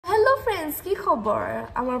friends, কি খবৰ?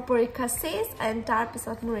 আমাৰ পৰীক্ষা শেষ and তাৰ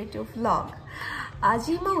পিছত মোৰ এইটো vlog.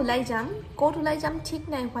 আজি মই ওলাই যাম, ক'ত ওলাই যাম ঠিক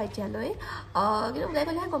নাই হোৱা এতিয়ালৈ। কিন্তু ওলাই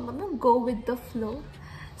গ'লে গম পাম ন, go with the flow.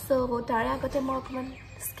 So তাৰে আগতে মই অকমান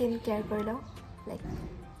স্কিন কেয়াৰ কৰি লওঁ। লাইক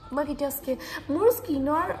মই কেতিয়া মোৰ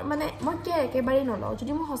স্কিনৰ মানে মই কেয়াৰ একেবাৰে নলওঁ।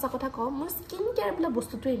 যদি মই সঁচা কথা কওঁ, মোৰ স্কিন কেয়াৰ বোলা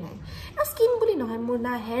বস্তুটোৱেই নাই। স্কিন বুলি নহয়, মোৰ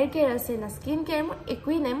না হেয়াৰ কেয়াৰ আছে না স্কিন কেয়াৰ, মোৰ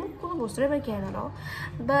একোৱেই নাই। মোৰ কোনো বস্তুৰে মই কেয়াৰ নলওঁ।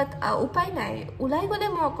 বাট উপায় নাই, ওলাই গ'লে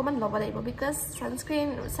মই অকণমান ল'ব লাগিব বিকজ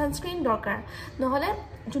ছানস্ক্ৰীন দৰকাৰ। নহ'লে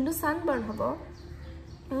যোনটো ছানবাৰ্ণ হ'ব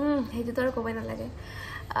সেইটোতো আৰু ক'বই নালাগে।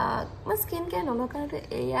 মই স্কিন কেয়াৰ নলওঁ কাৰণ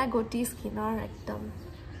এয়া গতি স্কিনৰ একদম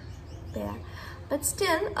বেয়া। বাট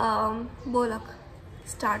ষ্টিল ব'লক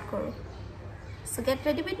start karo. So get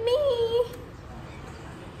ready with me.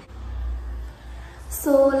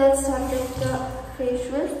 So let's start with the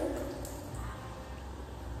facial.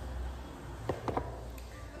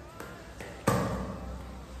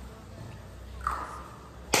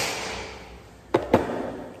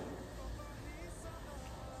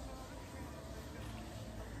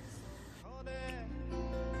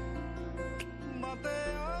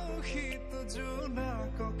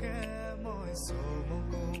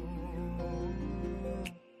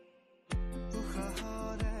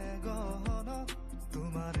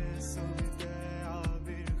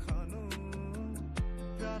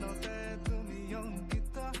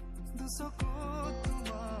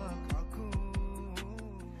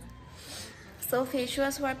 So face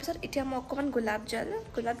wash হোৱাৰ পিছত এতিয়া মই অকমান গোলাপ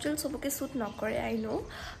জল সবকে সুট নকৰে আই নো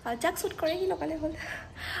যাক সুট কৰে কি লগালে হ'ল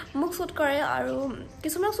মোক সুট কৰে আৰু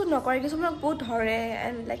কিছুমান সুট নকৰে কিছুমান বহুত ধৰে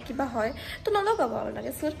এণ্ড লাইক কিবা হয় তো নলগাব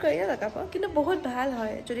লাগে সুট কৰিয়ে লগাব কিন্তু বহুত ভাল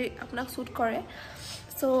হয় যদি আপোনাক সুট কৰে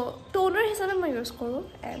সো টোনাৰ হিচাপে মই ইউজ কৰোঁ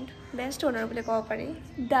এণ্ড বেষ্ট টোনাৰ বুলি ক'ব পাৰি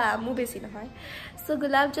দামো বেছি নহয় সো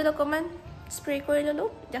গোলাপ জল অকমান স্প্ৰে কৰি ললোঁ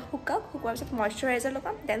এতিয়া শুকোৱাৰ পিছত মইশ্চাৰাইজাৰ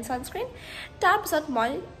লগাম দেন ছানস্ক্ৰীন তাৰপিছত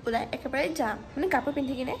মই ওলাই একেবাৰে যাম মানে কাপোৰ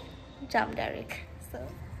পিন্ধি কিনে যাম ডাইৰেক্ট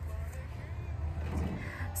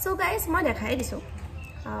সো গাইজ মই দেখাই দিছোঁ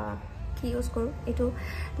কি ইউজ কৰোঁ এইটো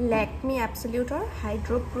লেকমি এবছলিউটৰ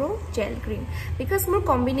হাইড্ৰ' প্ৰ' জেল ক্ৰীম বিকজ মোৰ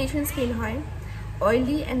কম্বিনেশ্যন স্কিন হয়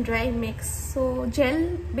oily and dry mix so gel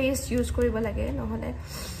based use কৰিব লাগে নহ'লে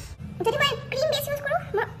যদি মই ক্ৰীম বেছ ইউজ কৰোঁ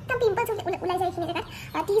মোৰ একদম পিম্পলছ ওলাই যায় এইখিনি জেগাত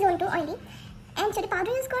টি জোনটো অইলি এণ্ড যদি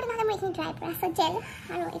পাউডাৰ ইউজ কৰোঁ তেনেহ'লে মই এইখিনি ড্ৰাই পৰা সো জেল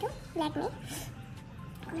আৰু এইটো লেকমি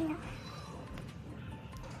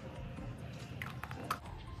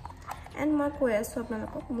এণ্ড মই কৈ আছোঁ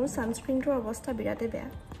আপোনালোকক মোৰ ছানস্ক্ৰীনটোৰ অৱস্থা বিৰাটেই বেয়া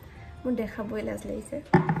মোৰ দেখাবই লাজ লাগিছে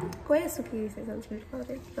কৈ আছোঁ কি হৈছে ছানস্ক্ৰীনটো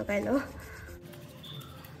লগাই লওঁ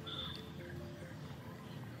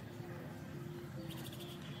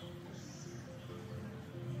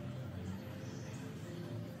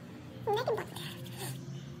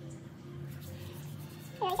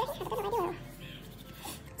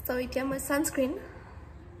So এতিয়া মই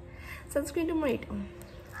ছানস্ক্ৰীনটো মোৰ এইটো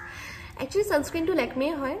একচুৱেলি ছানস্ক্ৰীনটো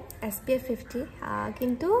লেকমিয়ে হয় SPF 50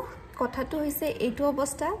 কিন্তু কথাটো হৈছে এইটো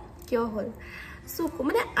অৱস্থা কিয় হ'ল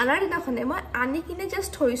মানে আনাৰ দিনাখনে মই আনি কিনে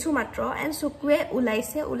জাষ্ট থৈছোঁ মাত্ৰ এণ্ড চকুৱে ওলাই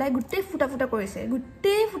গোটেই ফুটা কৰিছে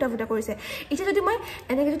এতিয়া যদি মই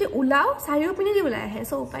এনেকৈ যদি ওলাওঁ চাৰিও পিনে দি ওলাই আহে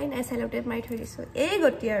চ' উপায় নাই চেলো টেপ মাৰি থৈ দিছোঁ এই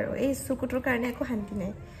গতি আৰু এই চকুটোৰ কাৰণে একো শান্তি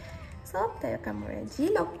নাই চব তাই কামোৰে যি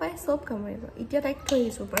লগ পায় চব কামোৰিব এতিয়া তাইক থৈ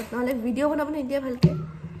আহিছোঁ ওপৰত নহ'লে ভিডিঅ' বনাব নিদিয়ে ভালকৈ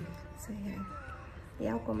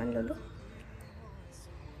ইয়াৰ অকণমান ল'লোঁ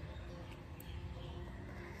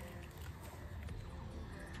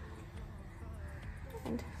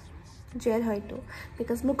জেল হয়তো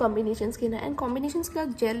বিকজ মোৰ কম্বিনেশ্যন স্কিন হয় and combination স্কিনত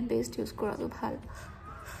gel based use কৰাটো ভাল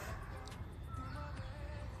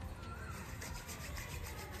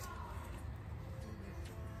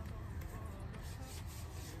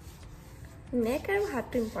নেক আৰু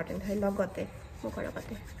হাতটো ইম্পৰ্টেণ্ট হয় লগতে মুখৰ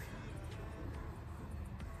লগতে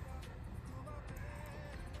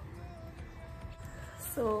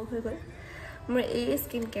চ' হৈ গ'ল মোৰ এই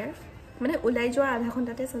স্কিন কেয়াৰ মানে ওলাই যোৱাৰ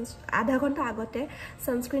আধা ঘণ্টা আগতে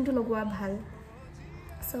ছানস্ক্ৰীনটো লগোৱা ভাল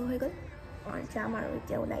চ' হৈ গ'ল যাম আৰু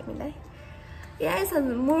এতিয়া ওলাই মিলাই এয়াই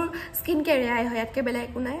মোৰ স্কিন কেয়াৰ এয়াই হয় ইয়াতকৈ বেলেগ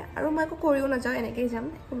একো নাই আৰু মই একো কৰিও নাযাওঁ এনেকৈয়ে যাম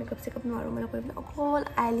একো মেকআপ চেকআপ নোৱাৰোঁ মানে কৰিবলৈ অকল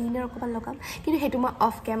আইলাইনাৰ অকণমান লগাম কিন্তু সেইটো মই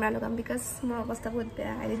অফ কেমেৰা লগাম বিকজ মোৰ অৱস্থা বহুত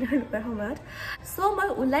বেয়া আইলাইনাৰ লগোৱাৰ সময়ত চ' মই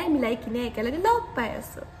ওলাই মিলাই কিনে একেলগে লগ পাই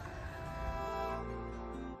আছোঁ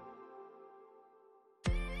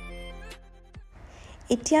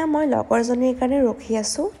এতিয়া মই লগৰজনীৰ কাৰণে ৰখি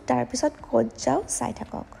আছোঁ তাৰপিছত ক'ত যাওঁ চাই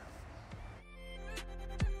থাকক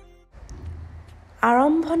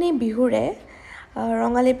আৰম্ভণি বিহুৰে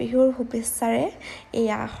ৰঙালী বিহুৰ শুভেচ্ছাৰে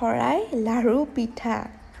এয়া শৰাই লাড়ু পিঠা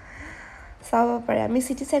চাব পাৰে আমি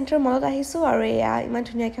চিটি চেণ্টাৰ মলত আহিছোঁ আৰু এয়া ইমান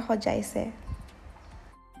ধুনীয়াকৈ সজাইছে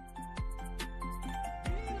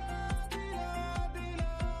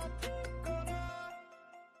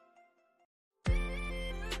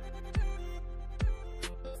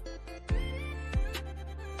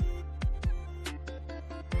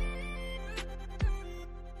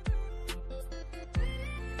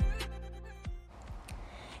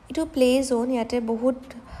এটো প্লে জোন ইয়াতে বহুত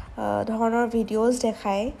ধৰণৰ ভিডিওস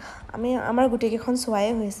দেখায় আমি আমাৰ গুটেকেখন সোৱাই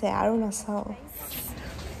হৈছে আৰু নাচাও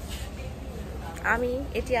আমি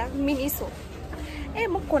এতিয়া মিনিছো এই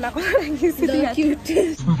মোক কোনা কোনা লাগিছিল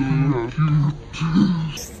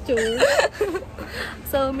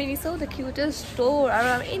so Miniso the cutest store আৰু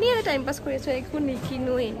এনে টাইম পাস কৰি আছো একো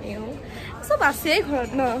নিকিনো এনেও সব আছে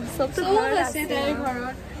ঘৰত ন সব তো ঘৰত আছে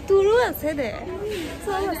ঘৰত তুৰু আছে দে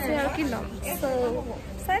সব আছে আৰু কি লম so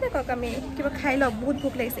চাই দেখক আমি কিবা খাই ল বহুত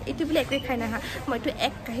ভোক লাগিছে এটি বুলি একো খাই না মইতো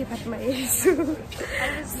এক কাহি ভাত মাৰি আছো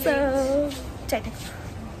so চাই থাক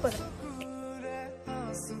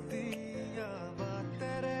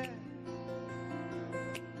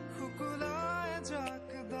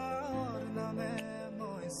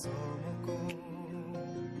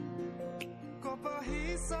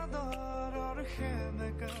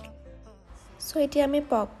So এতিয়া আমি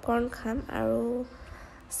পপকৰ্ন খাম আৰু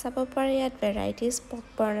চাব পাৰি ইয়াত ভেৰাইটিজ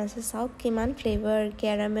পপকৰ্ন আছে চাওক কিমান ফ্লেভাৰ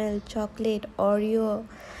কেৰামেল চকলেট অৰিঅ'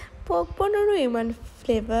 পপকৰ্নৰো ইমান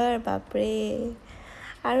ফ্লেভাৰ বাপৰে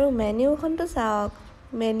আৰু মেনিউখনটো চাওক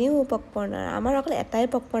মেনিউ পপকৰ্নৰ আমাৰ অকল এটাই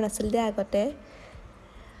পপকৰ্ন আছিল দে আগতে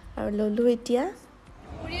আৰু ললো এতিয়া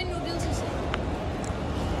কোৰিয়ান নুডলছ আছে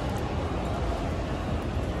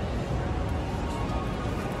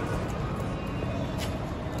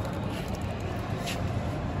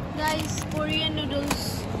guys Korean noodles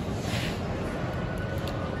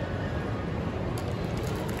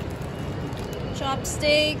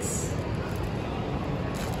chopsticks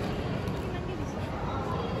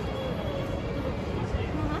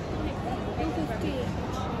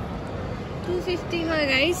 250 হয়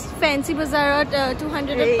guys fancy bazarat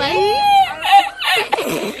 200 ত পাই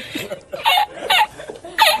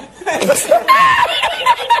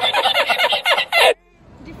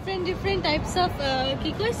different types of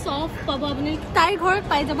কি কয় soft পাব আপুনি তাই ঘৰত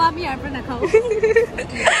পাই যাব আমি ইয়াৰ পৰা নাখাও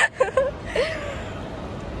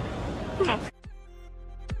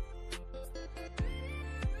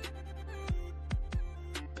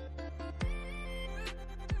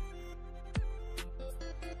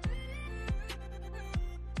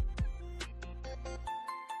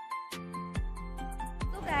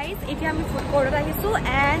guys এতিয়া আমি ফুড কোৰ্টত আহিছো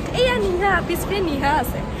এন্ড এয়া নিহা পিছপে নিহা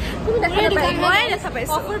আছে তুমি দেখা পাই মই দেখা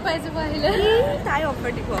পাইছো অফাৰ পাই যাব আহিলে তাই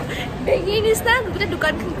অফাৰ দিব বেগি নিস্তা গোটে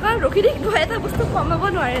দোকানখন ৰখি দেখি এটা বস্তু কমাব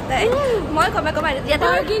নোৱাৰে তাই মই কমাই ইয়াতে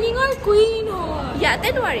বাৰ্গেনিঙৰ কুইন হয় ইয়াতে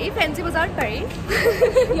নোৱাৰি ফেন্সি বজাৰত পাৰি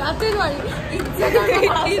ইয়াতে নোৱাৰি ইজ্জতৰ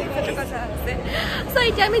কথা আছে সো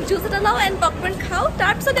এতিয়া আমি জুচ এটা লওঁ এন্ড পপকৰ্ন খাওঁ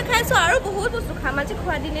তাৰ পিছত দেখাইছো আৰু বহুত বস্তু খাম আজি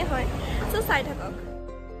খোৱা দিনে হয় সো চাই থাকক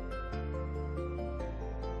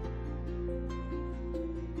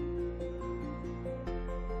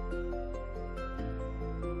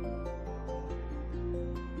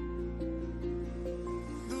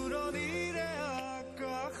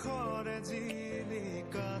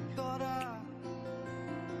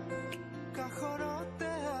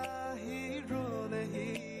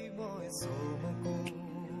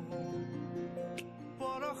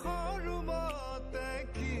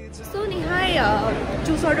So Nihai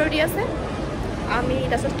juice order di ase ami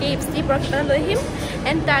tasot KFC product loi him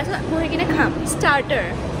and tar bohi kine kham starter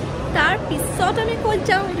tar pisot ami kol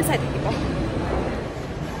jao etu sai dibo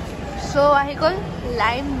so ahi gol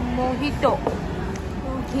lime mojito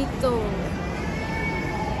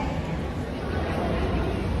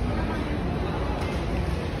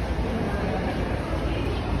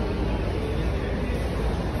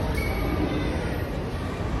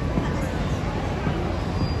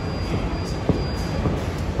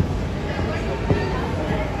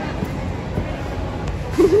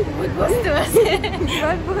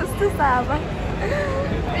বস্তু পাবা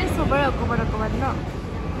এই সবৰে অকমান ন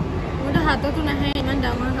মোৰটো হাততো নাহে ইমান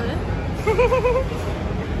ডাঙৰ হয়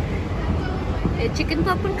এই চিকেন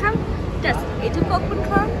পপকৰ্ন খাম জাস্ট এইটো পপকৰ্ন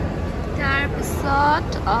খাম তাৰ পিছত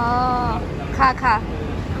খা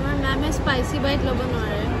আমাৰ নামে স্পাইসি বাইট ল'ব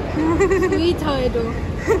নোৱাৰে সুইট হয় এইটো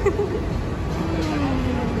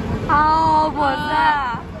বজা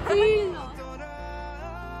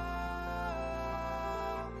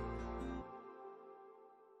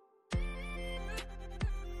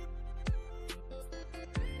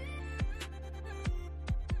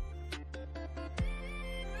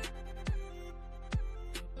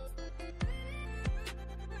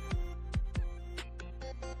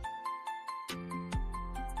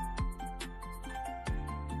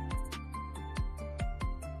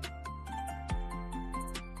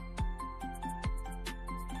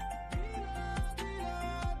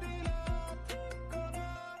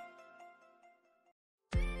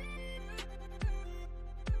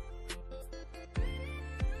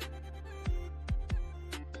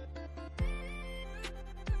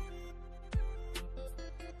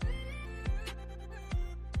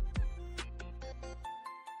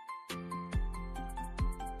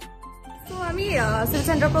আমি চিটি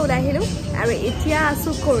চেণ্টাৰৰ পৰা ওলাই আহিলোঁ আৰু এতিয়া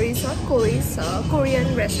আছোঁ কৰিছত কোৰিয়ান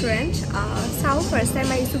ৰেষ্টুৰেণ্ট চাওঁ ফাৰ্ষ্ট টাইম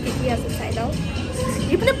আহিছোঁ কি আছে চাই লওঁ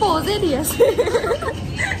ইপিনে পজে দি আছে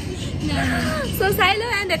চ' চাই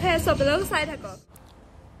লওঁ এণ্ড দেখাই আছোঁ আপোনালোক চাই থাকক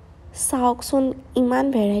চাওকচোন ইমান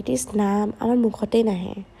ভেৰাইটিজ নাম আমাৰ মুখতেই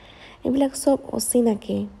নাহে এইবিলাক চব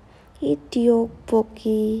অচিনাকি কি টিয়ক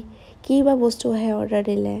পকি কি বা বস্তু আহে অৰ্ডাৰ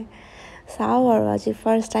দিলে চাওঁ আৰু আজি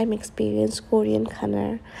ফাৰ্ষ্ট টাইম এক্সপিৰিয়েঞ্চ কোৰিয়ান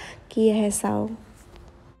খানাৰ কি আহে চাওঁ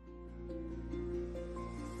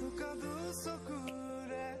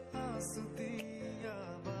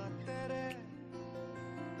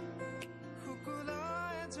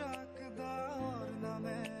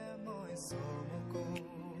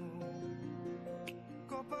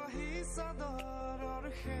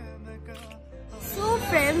So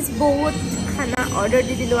friends, বহুত খানা অৰ্ডাৰ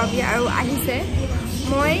দি দিলোঁ আমি আৰু আহিছে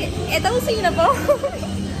মই এটাও চিনি নাপাওঁ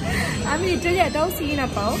আমি লিটাৰেলি এটাও চিনি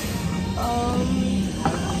নাপাওঁ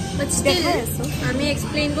আমি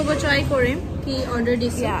এক্সপ্লেইন কৰিব ট্ৰাই কৰিম কি অৰ্ডাৰ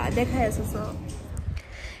দিছে দেখাই আছোঁ চ'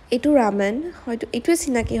 এইটো ৰামেন হয়তো এইটোৱে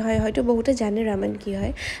চিনাকি হয় হয়তো বহুতে জানে ৰামেন কি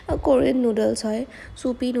হয় কোৰিয়ান নুডলছ হয়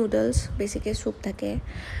চুপি নুডলছ বেছিকৈ চুপ থাকে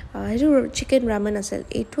সেইটো চিকেন ৰামেন আছিল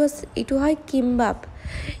এইটো হয় কিম্বাপ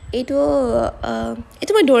এইটো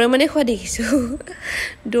মই ডৰেমনে খোৱা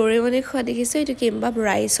দেখিছোঁ এইটো কিম্বাপ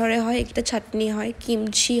ৰাইচৰে হয় এইকেইটা চাটনি হয়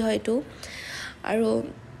কিমচি হয় এইটো আৰু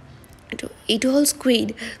এইটো হ'ল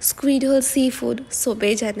স্কুইড হ'ল চি ফুড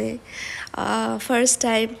চবেই জানে ফাৰ্ষ্ট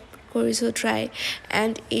টাইম কৰিছোঁ ট্ৰাই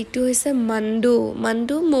এণ্ড এইটো হৈছে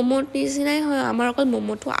মণ্ডু ম'ম'ৰ নিচিনাই হয় আমাৰ অকল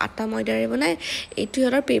ম'ম'টো আটা ময়দাৰে বনায় এইটো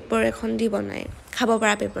সিহঁতৰ পেপাৰ এখন দি বনায় খাব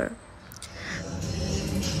পৰা পেপাৰ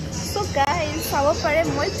চ' গাইজ চাব পাৰে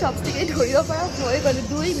মই চপষ্টিকে ধৰিব পৰা হৈ গ'লোঁ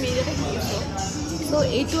 2 মিনিটতে শিকিছোঁ চ'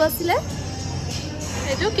 এইটো আছিলে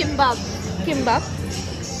এইটো কিম্বাপ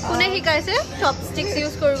কোনে শিকাইছে চপষ্টিক্স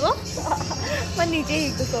ইউজ কৰিব মই নিজে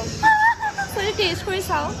শিকিছোঁ চ' টেষ্ট কৰি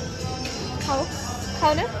চাওঁ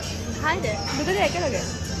খাওঁনে খাই দে দুটাতে একেলগে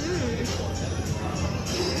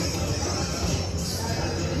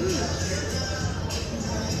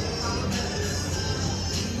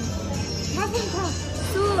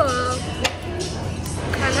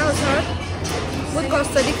খানাৰ ওচৰত বহুত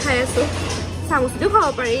কষ্ট দি খাই আছোঁ চামুচটো খাব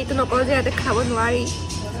পাৰি এইটো নকওঁ যে ইয়াতে খাব নোৱাৰি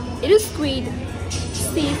এইটো squid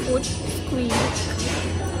C food squid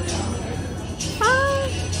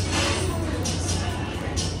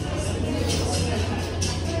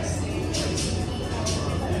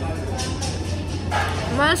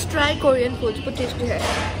must try Korean food বহুত টেষ্টি হয়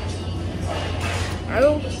আৰু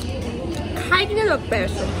খাই কিনে লগ পাই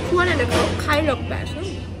আছোঁ খোৱা নেদেখাওঁ খাই লগ পাই আছোঁ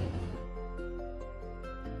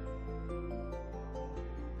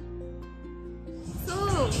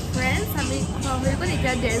চ' ফ্ৰেণ্ডছ আমি খোৱা হৈ গ'ল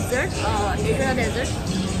এতিয়া ডেজাৰ্ট এইটো এটা ডেজাৰ্ট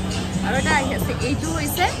আৰু এটা আহি আছে এইটো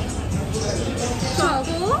হৈছে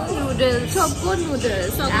চকো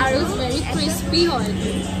নুডলছ আৰু ভেৰি ক্ৰিস্পি হয়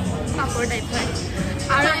পাপৰ টাইপ হয়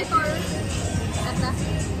আৰু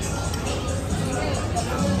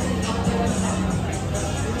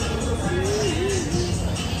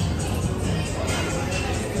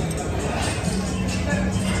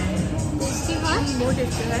বহুত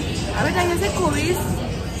টেষ্টি হয় আৰু এটা আহি আছে কৰিজ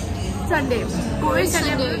চানডে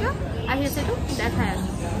আহি আছে এইটো দেখাই আছোঁ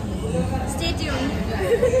ষ্টে টিউন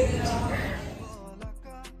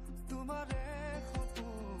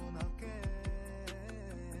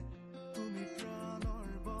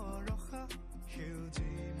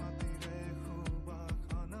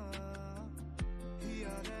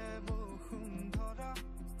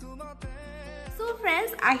So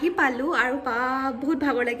friends, আহি পালোঁ আৰু বহুত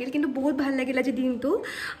ভাগৰ লাগিল কিন্তু বহুত ভাল লাগিল আজি দিনটো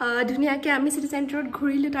ধুনীয়াকৈ আমি চিটি চেণ্টাৰত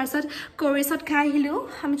ঘূৰিলোঁ তাৰপিছত কৰিছত খাই আহিলোঁ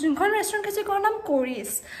আমি যোনখন ৰেষ্টুৰেণ্ট খাইছোঁ সেইখনৰ নাম কৰিছ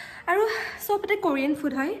আৰু চব এটা কোৰিয়ান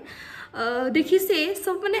ফুড হয় দেখিছেই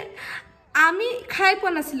চব মানে আমি খাই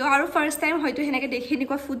পোৱা নাছিলোঁ আৰু ফাৰ্ষ্ট টাইম হয়তো সেনেকৈ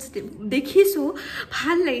এনেকুৱা ফুডছ দেখিছোঁ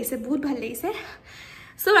ভাল লাগিছে বহুত ভাল লাগিছে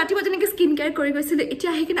চ' ৰাতিপুৱা যেনেকৈ স্কিন কেয়াৰ কৰি গৈছিলোঁ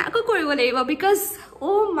এতিয়া আহি কিনে আকৌ কৰিব লাগিব বিকজ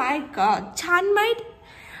অ' মাই গড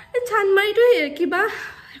চানমাৰীটো কিবা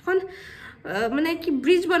এখন মানে কি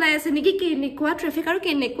ব্ৰিজ বনাই আছে নেকি কেনেকুৱা ট্ৰেফিক আৰু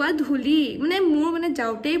কেনেকুৱা ধূলি মানে মোৰ মানে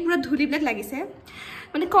যাওঁতেই পুৰা ধূলিবিলাক লাগিছে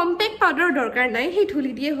মানে কম্পেক্ট পাউডাৰৰ দৰকাৰ নাই সেই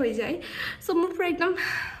ধূলি দিয়ে হৈ যায় চ' মোৰ পুৰা একদম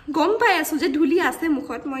গম পাই আছোঁ যে ধূলি আছে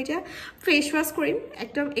মুখত মই এতিয়া ফেচ ৱাছ কৰিম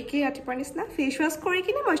একদম একেই ৰাতিপুৱাৰ নিচিনা ফেচ ৱাছ কৰি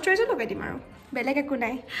কিনে মইশ্চাৰাইজাৰ লগাই দিম আৰু বেলেগ একো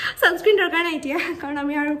নাই ছানস্ক্ৰীন দৰকাৰ নাই এতিয়া কাৰণ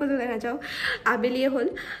আমি আৰু ক'লৈ নাযাওঁ আবেলিয়ে হ'ল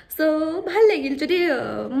চ' ভাল লাগিল যদি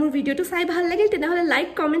মোৰ ভিডিঅ'টো চাই ভাল লাগিল তেনেহ'লে লাইক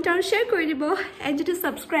কমেণ্ট আৰু শ্বেয়াৰ কৰি দিব এণ্ড যদি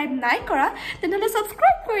ছাবস্ক্ৰাইব নাই কৰা তেনেহ'লে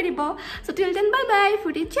ছাবস্ক্ৰাইব কৰি দিব চ' টিল দেন বাই বাই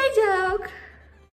ফুটি চাই যাওক